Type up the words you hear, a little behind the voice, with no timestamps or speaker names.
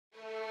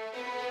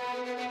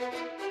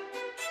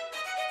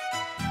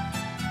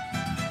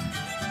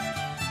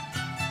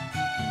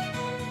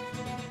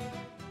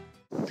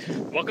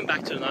Welcome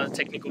back to another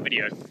technical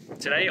video.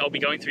 Today I'll be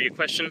going through your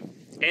question,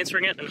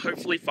 answering it, and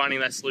hopefully finding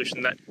that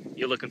solution that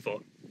you're looking for.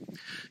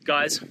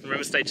 Guys, remember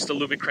to stay just a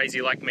little bit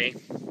crazy like me,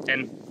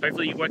 and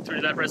hopefully you work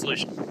through that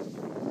resolution.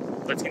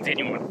 Let's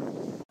continue on.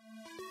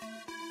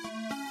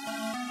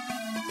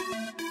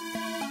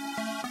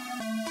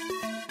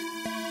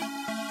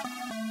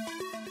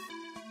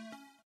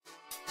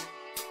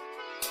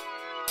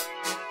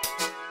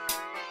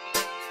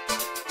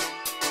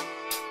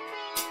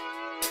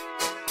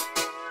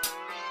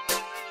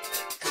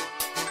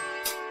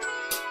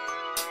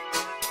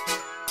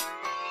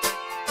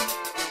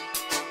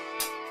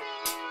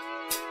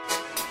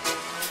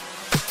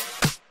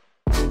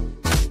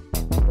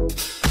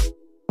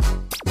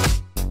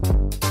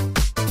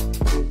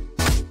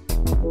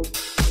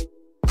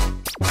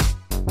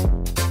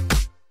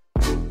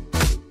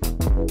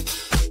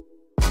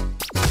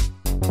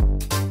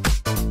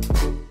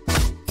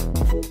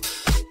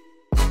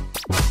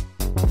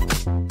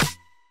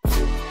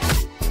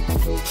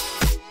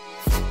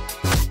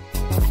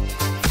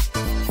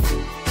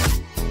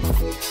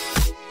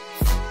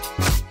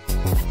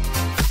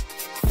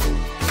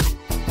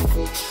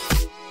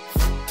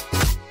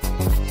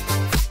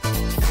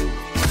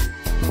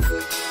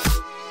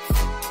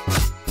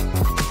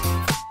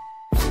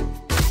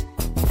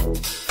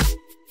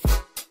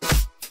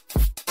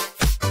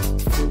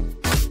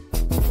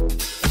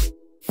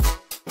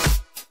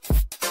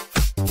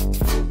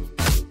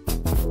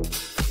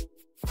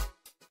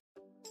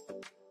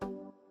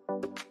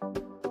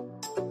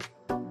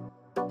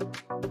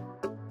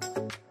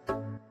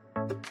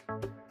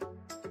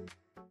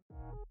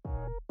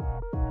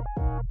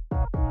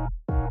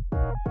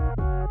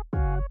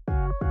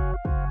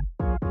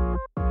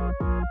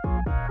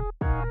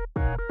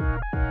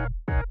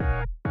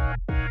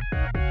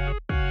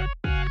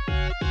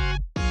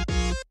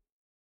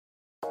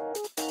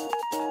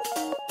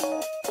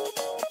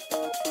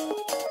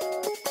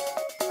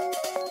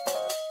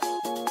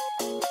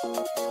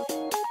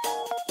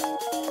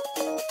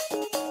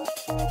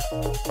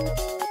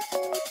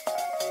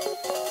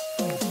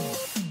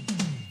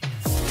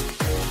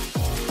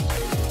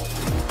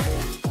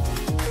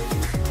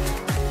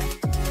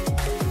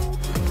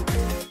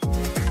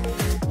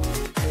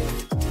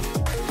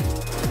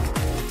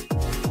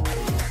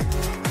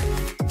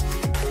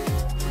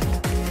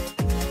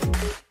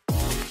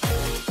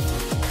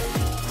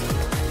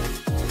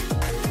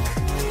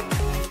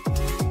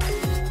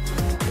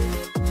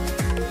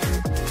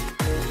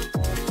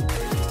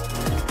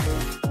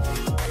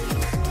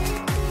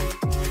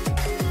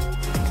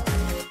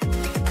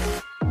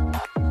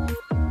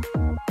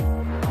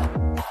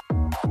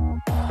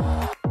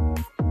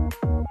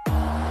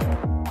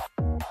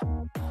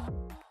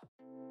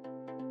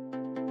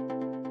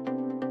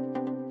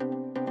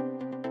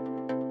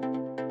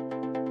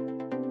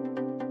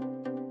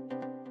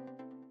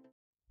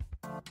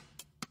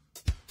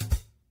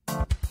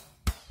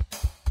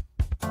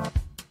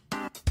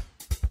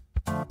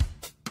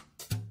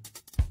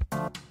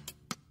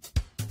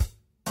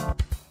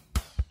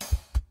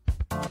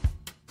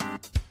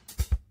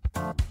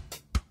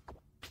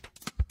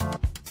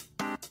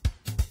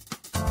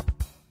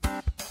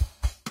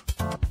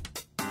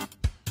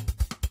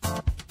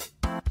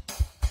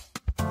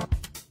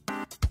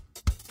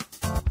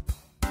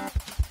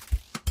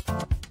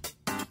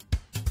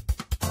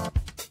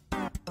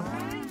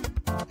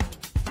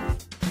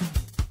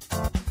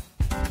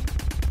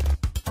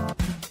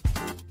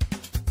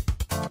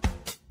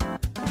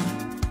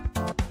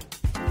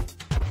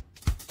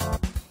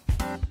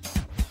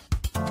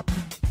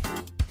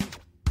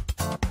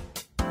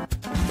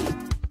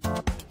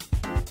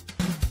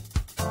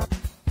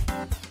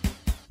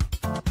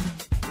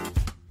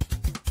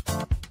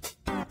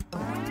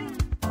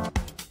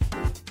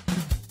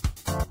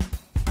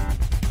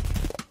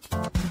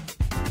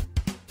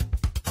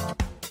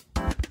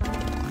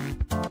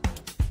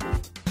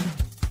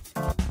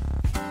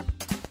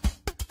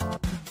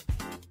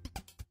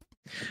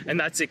 And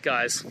that's it,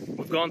 guys.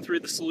 We've gone through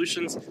the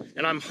solutions,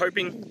 and I'm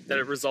hoping that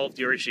it resolved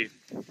your issue.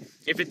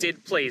 If it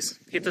did, please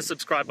hit the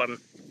subscribe button.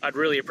 I'd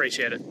really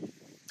appreciate it.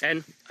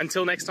 And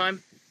until next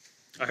time,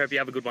 I hope you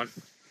have a good one.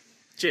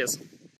 Cheers.